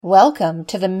Welcome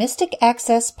to the Mystic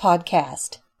Access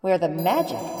Podcast, where the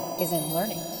magic is in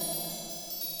learning.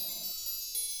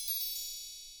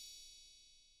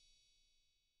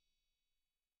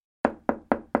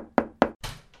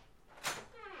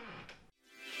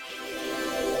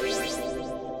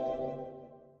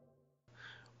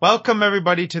 Welcome,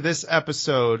 everybody, to this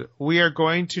episode. We are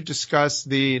going to discuss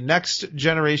the Next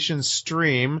Generation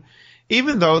Stream,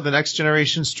 even though the Next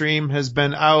Generation Stream has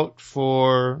been out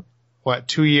for,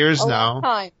 2 years now? Long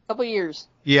time. Couple years.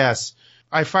 Yes.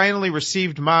 I finally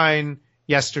received mine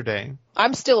yesterday.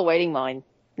 I'm still awaiting mine.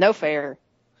 No fair.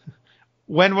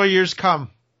 When will yours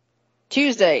come?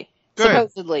 Tuesday, Good.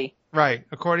 supposedly. Right,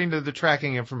 according to the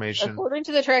tracking information. According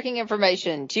to the tracking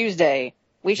information, Tuesday.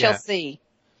 We shall see.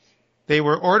 They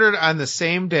were ordered on the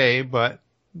same day, but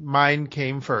mine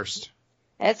came first.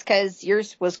 That's because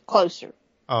yours was closer.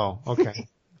 Oh, okay.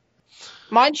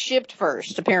 Mine shipped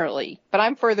first, apparently, but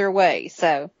I'm further away,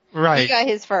 so Right. he got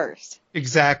his first.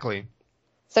 Exactly.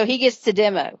 So he gets to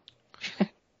demo.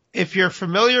 If you're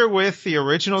familiar with the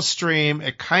original stream,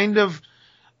 it kind of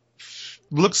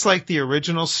looks like the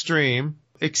original stream,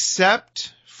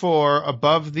 except for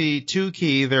above the 2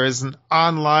 key, there is an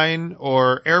online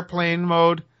or airplane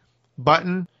mode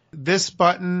button. This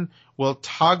button will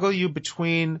toggle you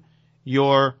between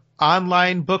your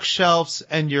online bookshelves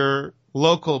and your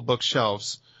local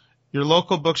bookshelves. Your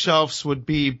local bookshelves would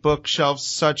be bookshelves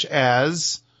such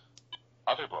as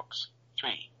Other books,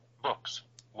 3. Books,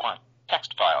 1.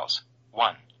 Text files,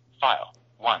 1. File,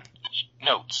 1.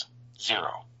 Notes,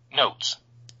 0. Notes.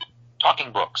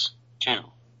 Talking books, 2.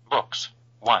 Books,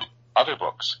 1. Other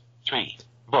books, 3.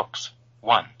 Books,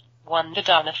 1. 1 The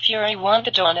Dawn of Fury, 1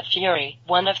 The Dawn of Fury,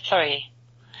 1 of 3.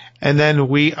 and then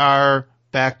we are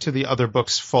back to the other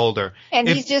books folder. And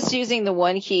If- he's just using the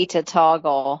one key to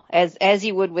toggle, as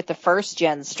you would with the first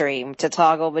gen stream, to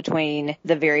toggle between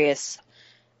the various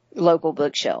local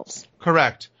bookshelves.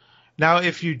 Correct. Now,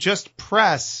 if you just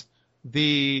press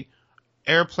the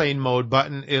airplane mode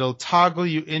button, it'll toggle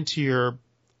you into your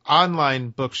online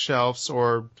bookshelves,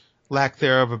 or lack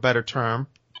thereof a better term.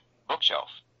 Bookshelf,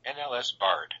 NLS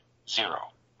Bard, 0.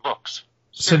 Books.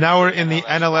 So now we're in the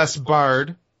NLS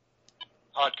Bard.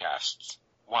 Podcasts,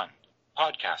 1.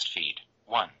 Podcast feed,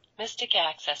 1. Mystic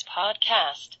Access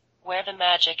Podcast, where the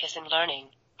magic is in learning.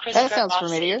 Chris That sounds Grabowski,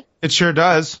 familiar. It sure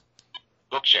does.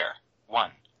 Bookshare, 1.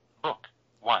 Book,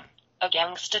 1. A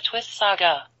Gangsta Twist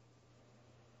Saga.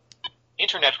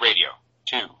 Internet radio,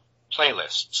 2.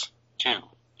 Playlists, 2.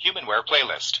 Humanware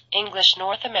playlist. English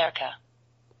North America.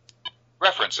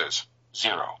 References,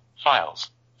 0. Files.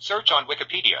 Search on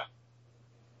Wikipedia.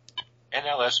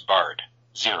 NLS Bard,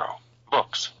 0.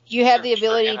 Books. You have the Search for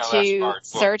ability NLS to Bard books.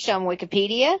 search on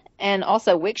Wikipedia and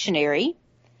also Wiktionary.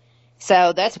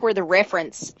 So that's where the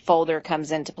reference folder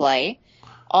comes into play.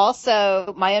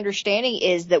 Also, my understanding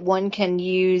is that one can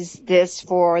use this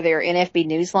for their NFB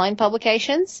Newsline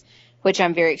publications, which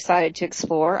I'm very excited to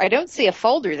explore. I don't see a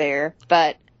folder there,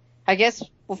 but I guess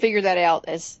we'll figure that out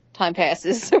as time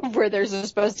passes, where they're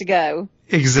supposed to go.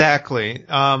 Exactly.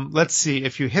 Let's see.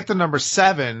 If you hit the number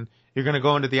 7, you're going to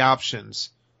go into the options.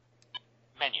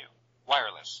 Menu.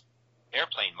 Wireless.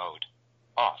 Airplane mode.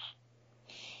 Off.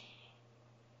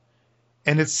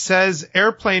 And it says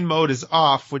airplane mode is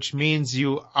off, which means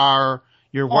your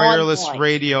wireless point.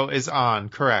 radio is on.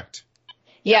 Correct.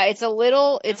 Yeah, it's a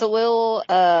little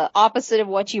opposite of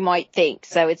what you might think.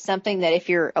 So it's something that if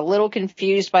you're a little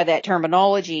confused by that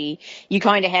terminology, you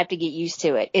kind of have to get used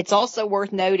to it. It's also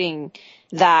worth noting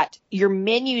that your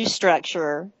menu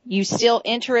structure, you still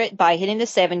enter it by hitting the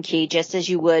 7 key, just as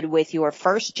you would with your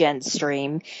first gen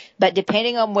stream. But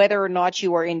depending on whether or not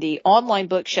you are in the online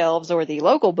bookshelves or the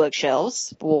local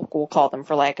bookshelves, we'll call them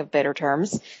for lack of better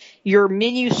terms, your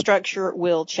menu structure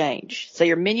will change. So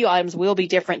your menu items will be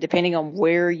different depending on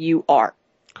where you are.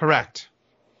 Correct.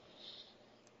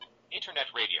 Internet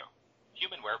radio.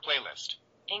 Humanware playlist.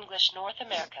 English North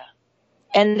America.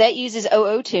 And that uses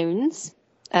OO Tunes,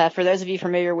 for those of you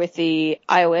familiar with the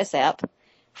iOS app,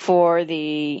 for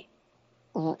the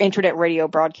internet radio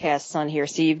broadcasts on here.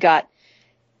 So you've got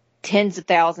tens of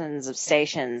thousands of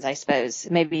stations, I suppose,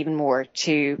 maybe even more,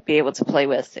 to be able to play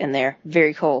with in there.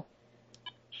 Very cool.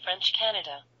 French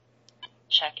Canada.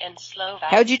 Czech and Slovak.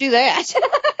 How'd you do that?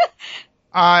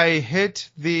 I hit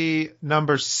the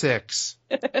number 6.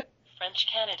 French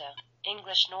Canada.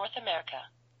 English North America.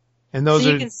 And those so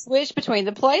you are, can switch between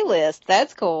the playlists.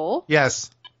 That's cool. yes.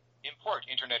 Import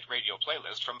internet radio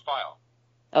playlist from file.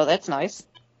 Oh, that's nice.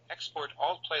 Export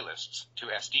all playlists to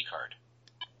SD card.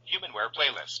 Humanware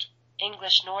playlist.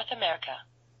 English North America.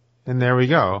 And there we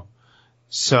go.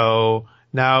 So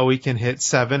now we can hit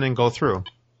 7 and go through.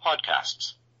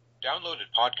 Podcasts. Downloaded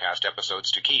podcast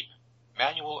episodes to keep.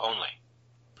 Manual only.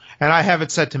 And I have it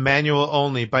set to manual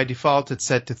only. By default, it's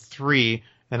set to 3,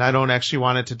 and I don't actually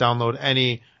want it to download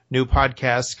any new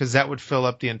podcasts because that would fill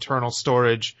up the internal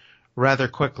storage rather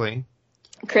quickly.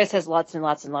 Chris has lots and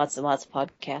lots and lots and lots of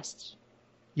podcasts.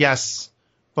 Yes,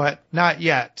 but not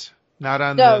yet. Not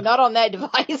on not on that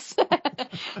device.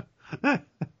 NLS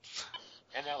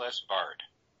Bard.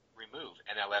 Remove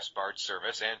NLS Bard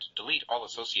service and delete all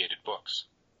associated books.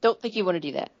 Don't think you want to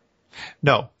do that.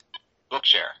 No.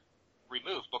 Bookshare.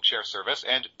 Remove Bookshare service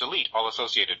and delete all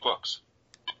associated books.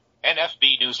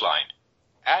 NFB Newsline.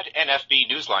 Add NFB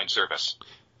Newsline service.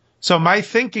 So my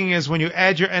thinking is when you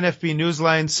add your NFB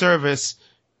Newsline service,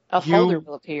 A folder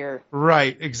will appear.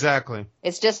 Right, exactly.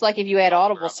 It's just like if you add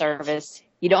Audible service.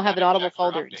 You don't have an Audible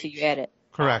folder until you add it.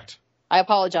 Correct. I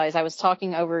apologize. I was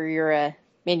talking over your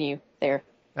menu there.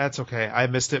 That's okay. I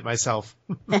missed it myself.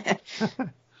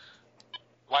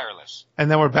 Wireless.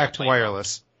 And then we're back to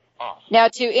wireless. Off. Now,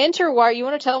 to enter you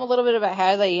want to tell them a little bit about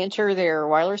how they enter their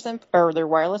wireless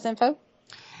info?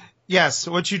 Yes,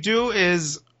 what you do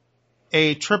is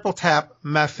a triple tap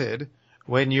method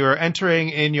when you're entering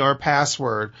in your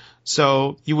password.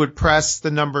 So you would press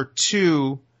the number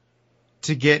 2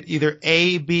 to get either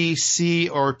A, B, C,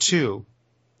 or 2.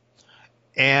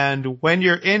 And when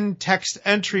you're in text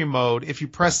entry mode, if you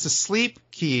press the sleep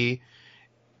key,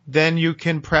 then you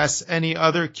can press any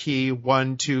other key,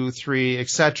 1, 2, 3,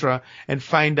 etc., and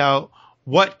find out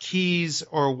what keys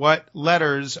or what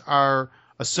letters are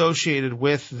associated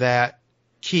with that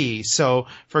key. So,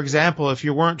 for example, if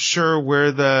you weren't sure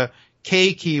where the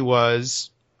K key was,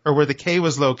 or where the K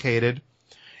was located,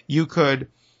 you could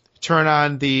turn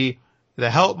on the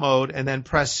help mode and then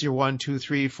press your 1, 2,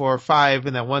 3, 4, 5,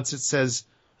 and then once it says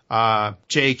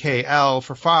JKL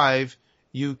for 5,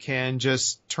 you can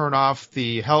just turn off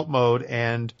the help mode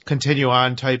and continue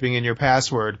on typing in your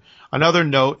password. Another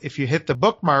note, if you hit the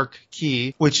bookmark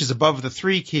key, which is above the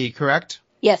 3 key, correct?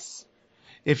 Yes.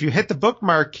 If you hit the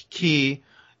bookmark key,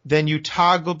 then you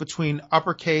toggle between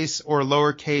uppercase or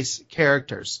lowercase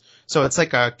characters. So it's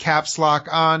like a caps lock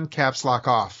on, caps lock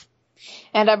off.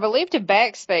 And I believe to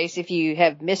backspace, if you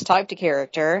have mistyped a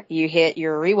character, you hit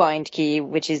your rewind key,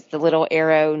 which is the little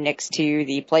arrow next to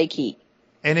the play key.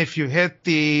 And if you hit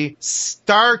the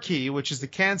star key, which is the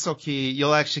cancel key,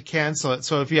 you'll actually cancel it.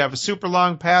 So if you have a super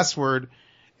long password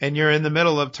and you're in the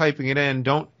middle of typing it in,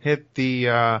 don't hit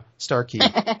the star key.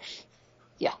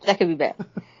 Yeah, that could be bad.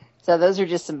 So those are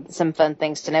just some fun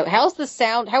things to know. How's the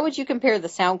sound? How would you compare the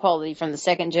sound quality from the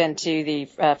second gen to the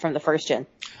from the first gen?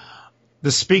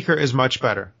 The speaker is much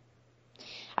better.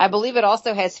 I believe it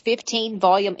also has 15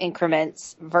 volume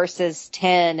increments versus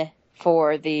 10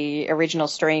 for the original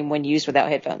stream when used without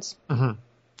headphones. Mm-hmm.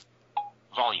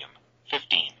 Volume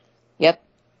 15. Yep.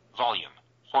 Volume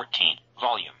 14.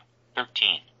 Volume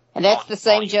 13. And that's the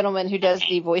same Volume gentleman who does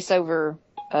 15. the voiceover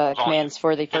commands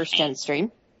for the first gen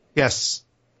stream. Yes.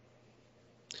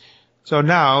 So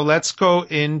now let's go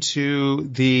into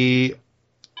the...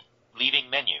 Leaving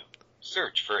menu.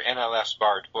 Search for NLS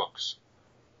Bard books.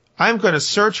 I'm going to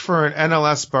search for an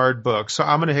NLS Bard book. So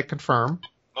I'm going to hit confirm.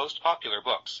 Most popular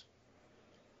books.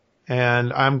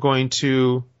 And I'm going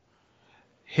to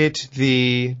hit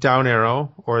the down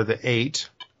arrow, or the 8.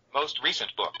 Most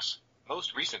recent books.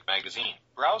 Most recent magazine.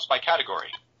 Browse by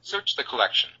category. Search the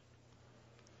collection.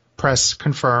 Press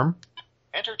confirm.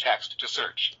 Enter text to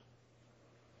search.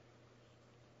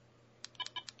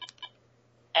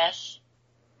 S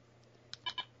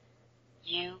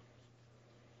U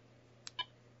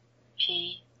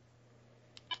P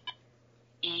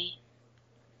E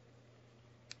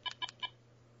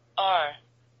R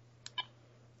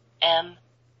M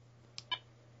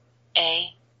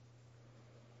A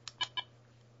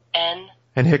N.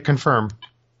 And hit confirm.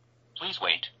 Please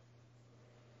wait.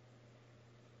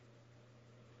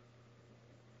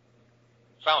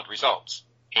 Found results.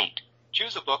 8.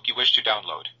 Choose a book you wish to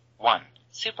download. 1.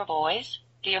 Superboys,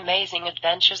 The Amazing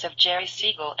Adventures of Jerry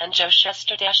Siegel and Joe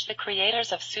Shuster - the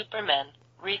creators of Superman,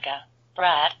 Rika,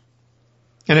 Brad.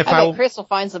 And if I bet Chris will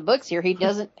find some books here he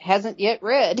hasn't yet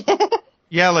read.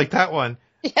 Yeah, like that one.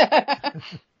 Yeah.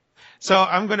 So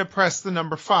I'm going to press the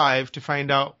number 5 to find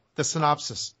out the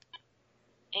synopsis.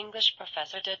 English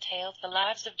professor details the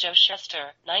lives of Joe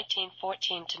Shuster,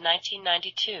 1914 to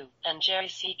 1992, and Jerry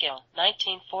Siegel,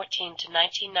 1914 to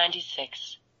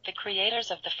 1996, the creators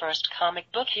of the first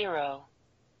comic book hero.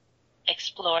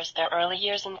 Explores their early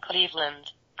years in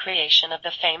Cleveland, creation of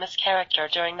the famous character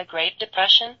during the Great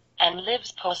Depression, and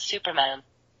lives post-Superman.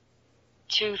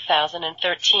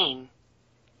 2013.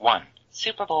 1.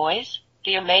 Superboys,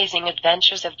 The Amazing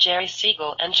Adventures of Jerry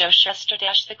Siegel and Joe Shuster.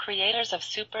 The creators of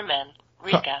Superman.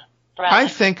 Rika. Brad. I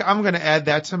think I'm going to add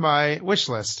that to my wish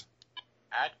list.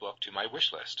 Add book to my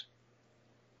wish list.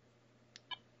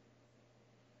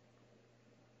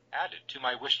 Add it to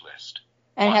my wish list.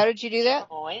 And how did you do that?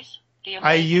 Boys. The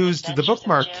I Amazing used the Adventures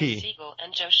bookmark of Jerry key. Siegel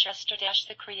and Joe Shuster.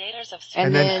 The creators of And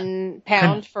And then- then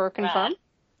pound for confirm?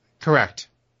 Correct.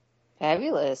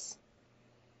 Fabulous.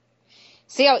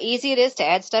 See how easy it is to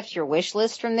add stuff to your wish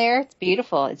list from there? It's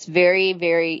beautiful. It's very,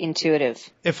 very intuitive.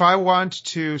 If I want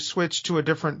to switch to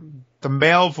the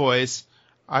male voice,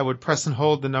 I would press and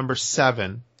hold the number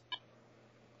 7.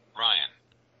 Ryan.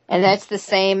 And that's the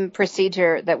same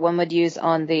procedure that one would use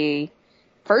on the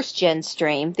first gen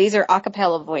stream. These are a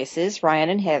cappella voices, Ryan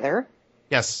and Heather,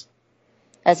 Yes.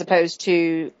 as opposed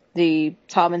to the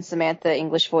Tom and Samantha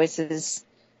English voices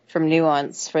from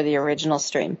Nuance for the original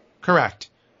stream. Correct.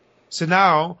 So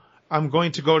now I'm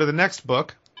going to go to the next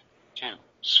book. 2.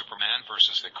 Superman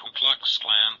versus the Ku Klux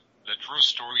Klan. The true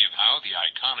story of how the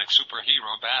iconic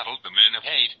superhero battled the Men of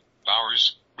Hate.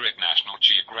 Bowers, Great National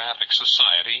Geographic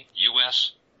Society,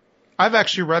 U.S. I've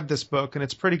actually read this book, and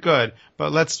it's pretty good,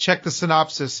 but let's check the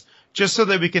synopsis just so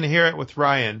that we can hear it with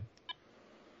Ryan.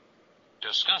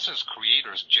 Discusses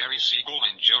creators Jerry Siegel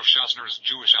and Joe Shuster's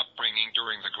Jewish upbringing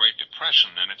during the Great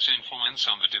Depression and its influence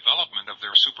on the development of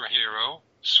their superhero,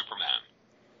 Superman.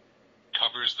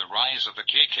 Covers the rise of the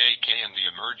KKK and the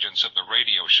emergence of the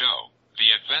radio show, The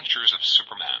Adventures of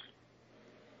Superman.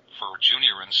 For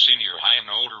junior and senior high and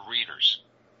older readers.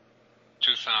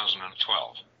 2012.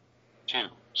 2.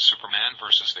 Superman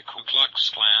versus the Ku Klux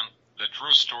Klan. The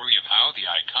true story of how the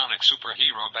iconic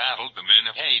superhero battled the Men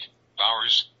of Hate.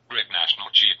 Bowers, Great National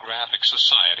Geographic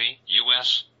Society,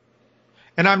 U.S.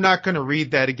 And I'm not going to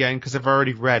read that again because I've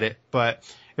already read it, but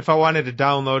if I wanted to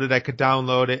download it, I could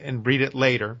download it and read it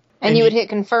later. And you would hit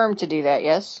confirm to do that,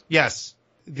 yes? Yes.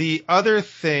 The other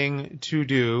thing to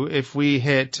do, if we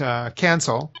hit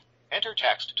cancel. Enter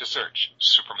text to search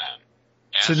Superman.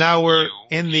 So now we're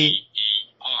in the... Superman.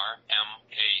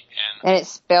 And it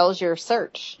spells your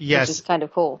search, Yes. which is kind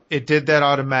of cool. It did that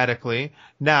automatically.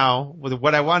 Now,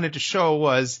 what I wanted to show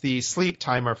was the sleep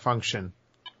timer function.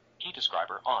 Key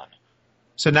describer on.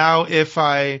 So now if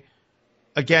I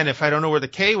don't know where the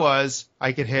K was,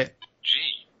 I could hit G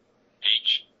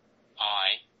H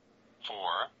I 4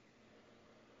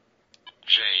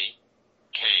 J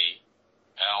K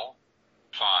L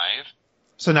 5.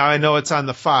 So now I know it's on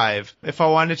the 5. If I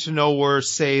wanted to know where,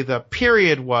 say, the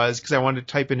period was, because I wanted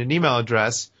to type in an email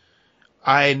address,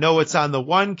 I know it's on the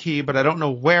 1 key, but I don't know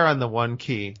where on the 1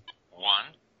 key. 1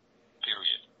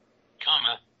 period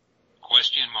comma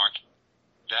question mark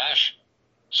dash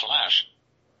slash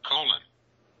colon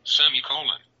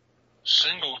semicolon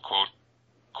single quote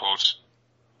quotes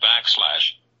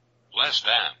backslash less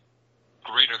than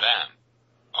greater than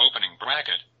opening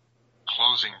bracket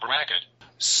closing bracket.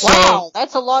 So, Wow,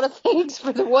 that's a lot of things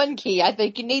for the 1 key. I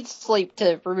think you need sleep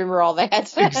to remember all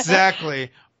that.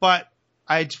 Exactly. But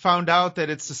I found out that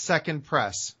it's the second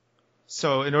press.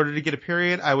 So in order to get a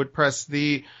period, I would press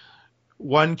the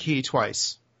 1 key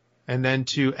twice. And then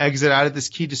to exit out of this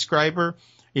key describer,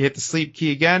 you hit the sleep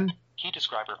key again, Key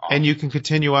describer on. and you can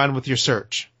continue on with your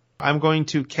search. I'm going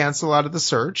to cancel out of the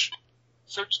search.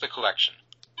 Search the collection.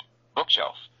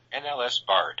 Bookshelf. NLS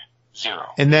Bard. 0.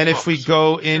 And then if we Books.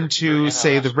 go Search into, for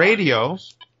say, NLS the Bard radio,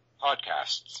 books.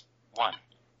 Podcasts. 1.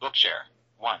 Bookshare.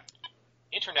 1.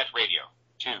 Internet radio.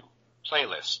 2.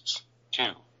 Playlists. 2.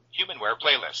 Humanware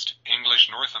playlist. English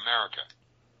North America.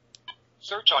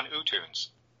 Search on uTunes.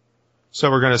 so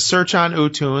we're going to search on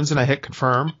uTunes, and I hit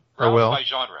confirm, or Browse will. by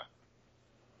genre.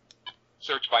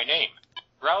 Search by name.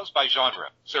 Browse by genre.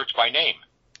 Search by name.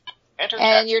 Enter And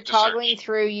text you're to toggling search.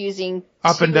 through using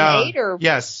Up 2 and down. 8 or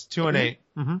Yes, 2 and 8.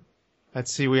 Mm-hmm.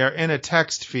 Let's see, we are in a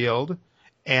text field,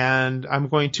 and I'm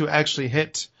going to actually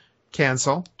hit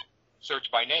cancel.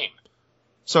 Search by name.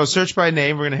 So search by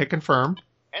name, we're going to hit confirm,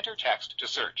 Enter text to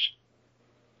search.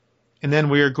 and then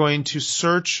we are going to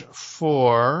search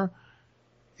for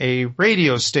a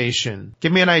radio station.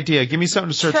 Give me an idea. Give me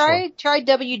something to search try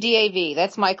WDAV.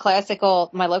 That's my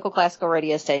local classical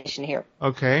radio station here. for.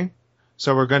 Okay.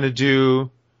 So we're going to do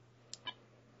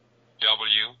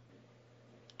W.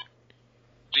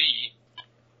 D.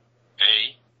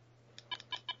 A.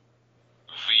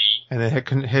 V. and then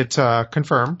hit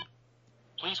confirm.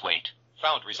 Please wait.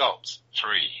 Found results. 3.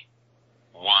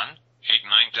 1. 89.9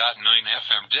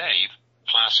 FM Dave.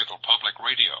 Classical Public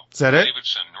Radio. Is that it?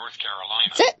 Davidson, North Carolina.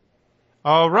 That's it.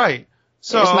 All right.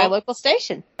 So There's my local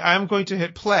station. I'm going to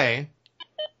hit play.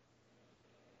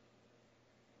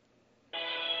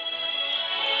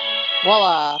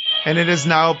 Voila. And it is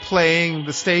now playing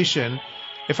the station.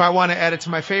 If I want to add it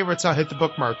to my favorites, I'll hit the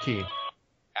bookmark key.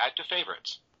 Add to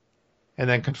favorites. And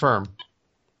then confirm.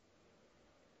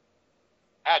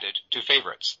 Added to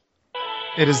favorites.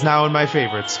 It is now in my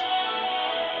favorites.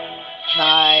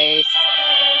 Nice.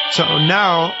 So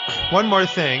now, one more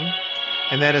thing,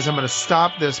 and that is I'm going to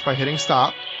stop this by hitting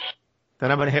stop.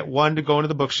 Then I'm going to hit 1 to go into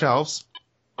the bookshelves.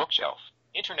 Bookshelf.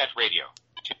 Internet radio.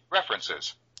 2.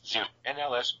 References. 0.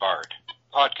 NLS Bard.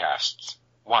 Podcasts.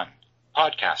 1.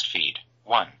 Podcast feed.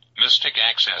 1. Mystic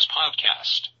Access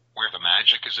Podcast, where the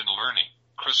magic is in learning.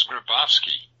 Chris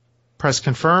Grabowski. Press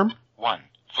confirm. 1.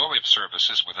 VoIP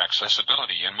services with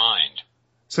accessibility in mind.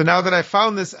 So now that I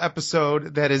found this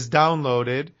episode that is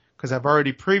downloaded, because I've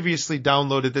already previously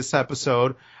downloaded this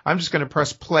episode, I'm just going to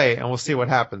press play and we'll see what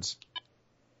happens.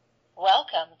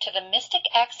 Welcome to the Mystic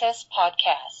Access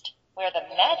Podcast, where the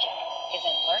magic is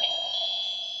in learning.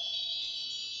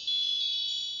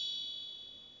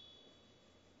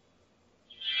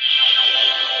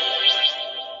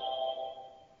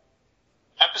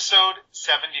 Episode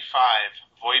 75,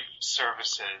 VoIP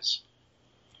Services.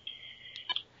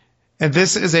 And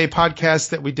this is a podcast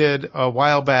that we did a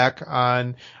while back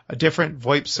on different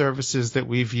VoIP services that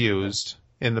we've used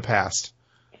in the past.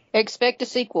 Expect a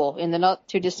sequel in the not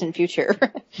too distant future.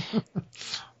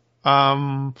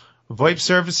 VoIP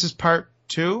Services Part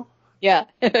 2? Yeah.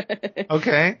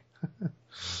 Okay.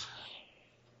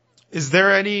 Is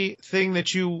there anything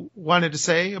that you wanted to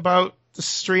say about the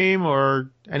stream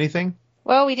or anything?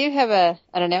 Well, we do have an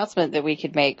announcement that we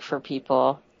could make for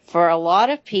people. For a lot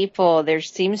of people, there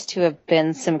seems to have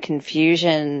been some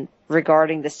confusion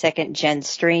regarding the second gen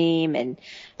stream and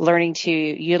learning to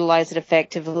utilize it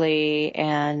effectively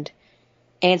and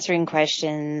answering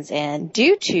questions. And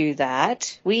due to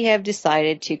that, we have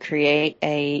decided to create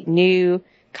a new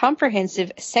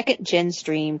comprehensive second gen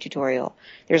stream tutorial.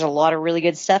 There's a lot of really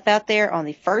good stuff out there on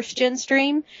the first gen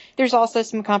stream. There's also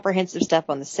some comprehensive stuff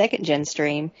on the second gen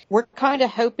stream. We're kind of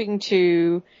hoping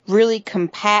to really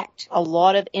compact a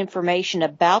lot of information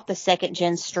about the second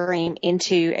gen stream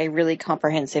into a really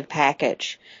comprehensive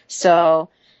package. So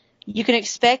you can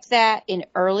expect that in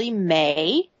early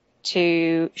May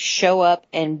to show up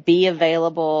and be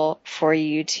available for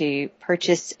you to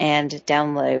purchase and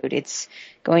download. It's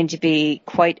going to be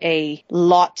quite a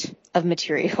lot of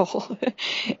material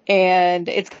and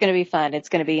it's going to be fun. It's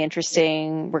going to be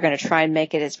interesting. We're going to try and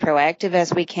make it as proactive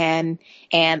as we can.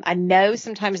 And I know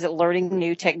sometimes that learning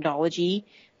new technology,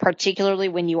 particularly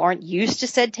when you aren't used to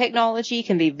said technology,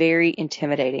 can be very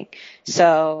intimidating.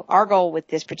 So our goal with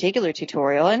this particular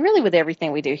tutorial, and really with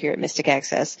everything we do here at Mystic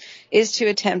Access, is to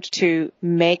attempt to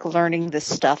make learning this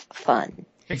stuff fun.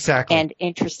 Exactly. And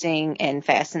interesting and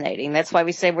fascinating. That's why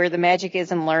we say where the magic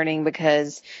is in learning,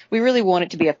 because we really want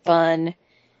it to be a fun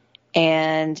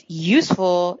and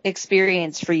useful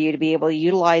experience for you to be able to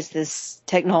utilize this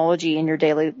technology in your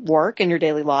daily work and your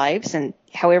daily lives and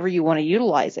however you want to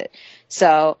utilize it.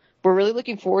 So we're really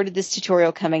looking forward to this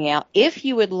tutorial coming out. If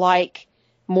you would like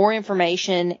more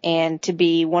information and to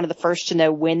be one of the first to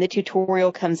know when the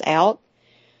tutorial comes out,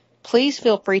 please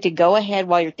feel free to go ahead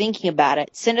while you're thinking about it.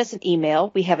 Send us an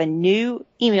email. We have a new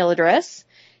email address,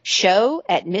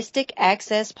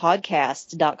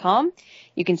 show@mysticaccesspodcast.com.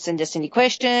 You can send us any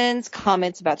questions,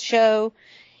 comments about the show,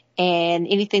 and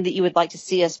anything that you would like to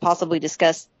see us possibly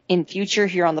discuss in future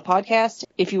here on the podcast.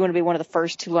 If you want to be one of the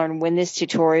first to learn when this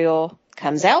tutorial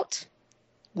comes out,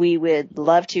 we would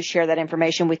love to share that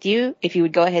information with you. If you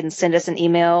would go ahead and send us an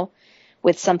email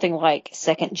with something like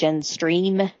second gen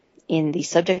stream in the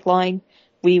subject line,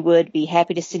 we would be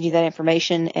happy to send you that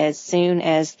information as soon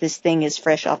as this thing is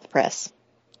fresh off the press.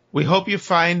 We hope you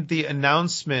find the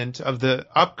announcement of the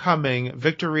upcoming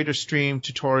Victor Reader Stream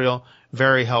tutorial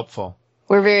very helpful.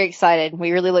 We're very excited.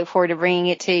 We really look forward to bringing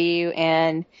it to you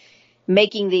and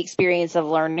making the experience of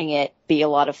learning it be a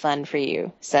lot of fun for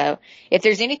you. So if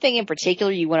there's anything in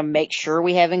particular you want to make sure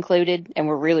we have included, and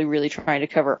we're really, really trying to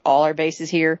cover all our bases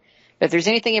here, but if there's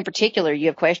anything in particular you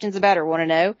have questions about or want to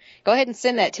know, go ahead and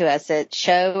send that to us at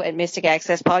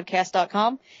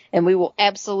show@mysticaccesspodcast.com, and we will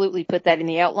absolutely put that in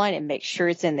the outline and make sure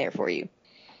it's in there for you.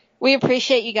 We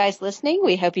appreciate you guys listening.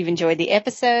 We hope you've enjoyed the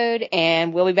episode,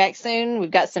 and we'll be back soon. We've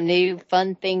got some new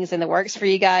fun things in the works for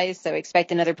you guys, so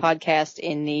expect another podcast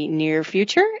in the near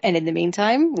future. And in the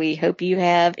meantime, we hope you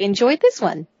have enjoyed this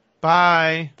one.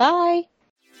 Bye. Bye.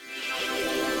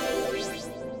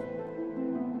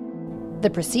 The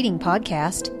preceding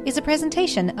podcast is a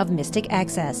presentation of Mystic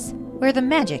Access, where the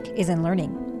magic is in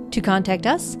learning. To contact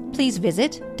us, please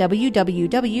visit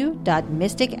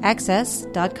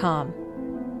www.mysticaccess.com.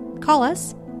 Call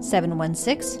us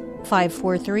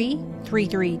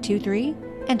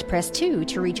 716-543-3323 And press 2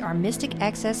 to reach our Mystic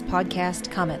Access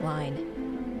podcast comment line.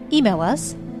 Email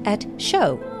us at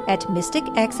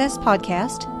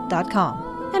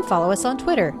show@mysticaccesspodcast.com and follow us on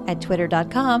Twitter at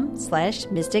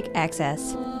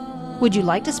twitter.com/mysticaccess. Would you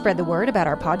like to spread the word about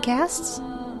our podcasts?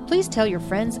 Please tell your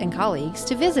friends and colleagues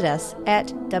to visit us at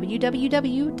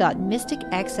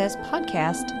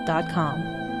www.mysticaccesspodcast.com.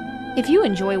 If you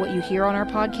enjoy what you hear on our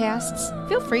podcasts,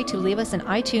 feel free to leave us an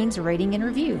iTunes rating and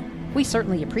review. We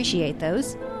certainly appreciate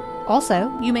those. Also,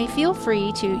 you may feel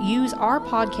free to use our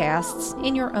podcasts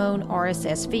in your own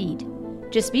RSS feed.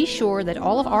 Just be sure that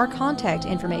all of our contact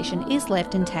information is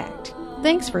left intact.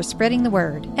 Thanks for spreading the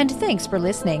word, and thanks for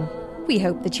listening. We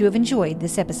hope that you have enjoyed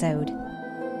this episode.